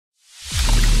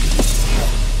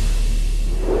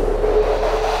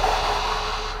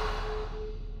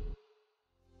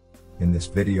In this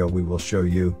video we will show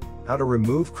you how to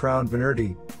remove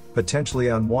CrownVanirty, potentially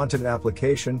unwanted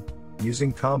application,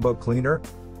 using Combo Cleaner.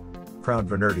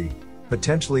 CrownVanirty,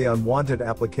 potentially unwanted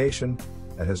application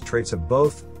that has traits of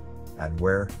both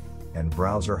adware and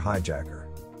browser hijacker.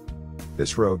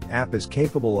 This rogue app is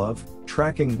capable of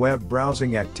tracking web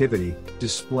browsing activity,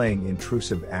 displaying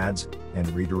intrusive ads, and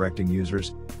redirecting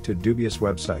users to dubious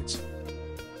websites.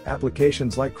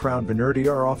 Applications like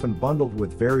CrownVanirty are often bundled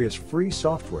with various free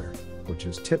software, which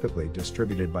is typically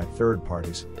distributed by third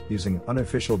parties using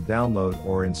unofficial download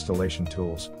or installation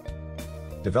tools.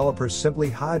 Developers simply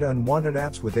hide unwanted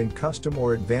apps within custom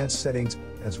or advanced settings,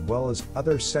 as well as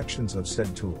other sections of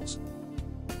said tools.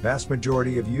 Vast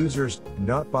majority of users do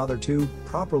not bother to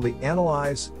properly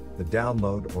analyze the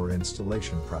download or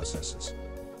installation processes,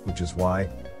 which is why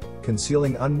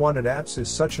concealing unwanted apps is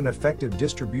such an effective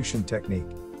distribution technique.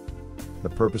 The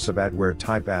purpose of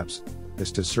adware-type apps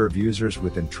is to serve users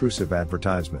with intrusive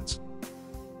advertisements.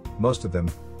 Most of them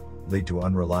lead to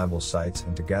unreliable sites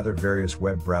and to gather various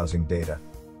web browsing data.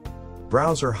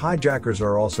 Browser hijackers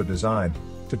are also designed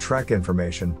to track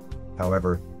information.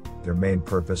 However, their main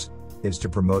purpose is to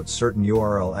promote certain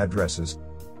URL addresses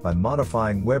by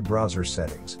modifying web browser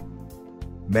settings.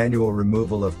 Manual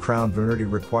removal of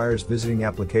CrownVanirty requires visiting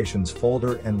Applications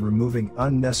folder and removing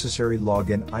unnecessary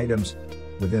login items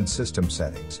within system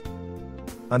settings.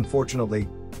 Unfortunately,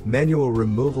 manual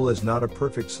removal is not a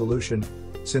perfect solution,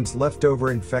 since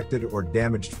leftover infected or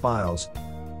damaged files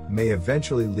may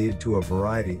eventually lead to a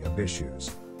variety of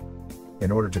issues.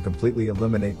 In order to completely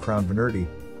eliminate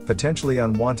CrownVanirty, potentially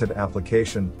unwanted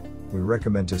application, we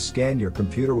recommend to scan your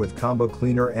computer with Combo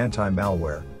Cleaner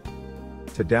anti-malware.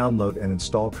 To download and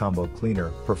install Combo Cleaner,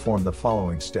 perform the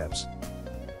following steps.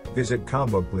 Visit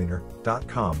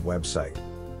combocleaner.com website.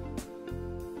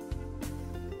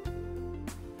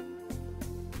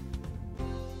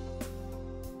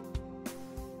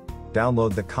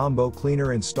 Download the Combo Cleaner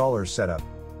installer setup.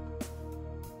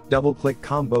 Double-click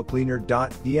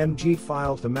combocleaner.dmg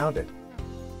file to mount it.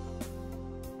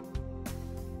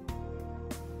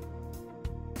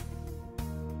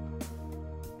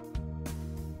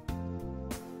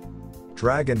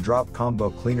 Drag and drop Combo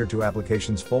Cleaner to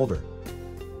Applications folder.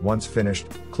 Once finished,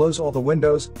 close all the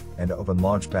windows and open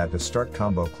Launchpad to start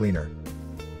Combo Cleaner.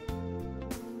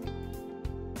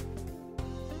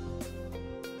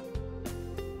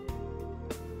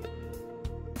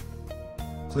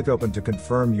 Click Open to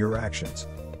confirm your actions.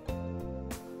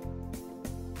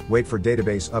 Wait for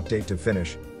database update to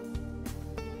finish.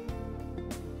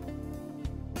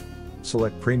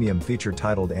 Select Premium feature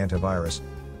titled Antivirus.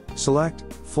 Select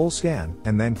Full Scan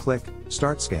and then click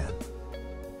Start Scan.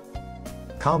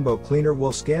 Combo Cleaner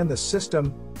will scan the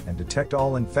system and detect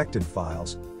all infected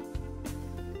files.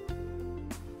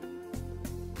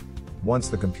 Once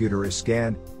the computer is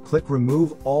scanned, click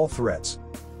Remove All Threats.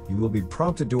 You will be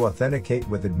prompted to authenticate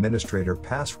with administrator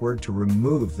password to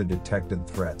remove the detected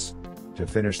threats. To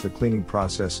finish the cleaning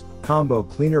process, Combo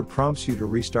Cleaner prompts you to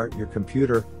restart your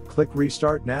computer. Click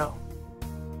Restart Now.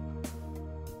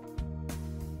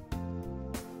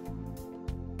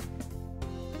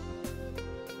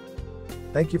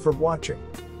 Thank you for watching.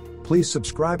 Please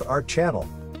subscribe our channel.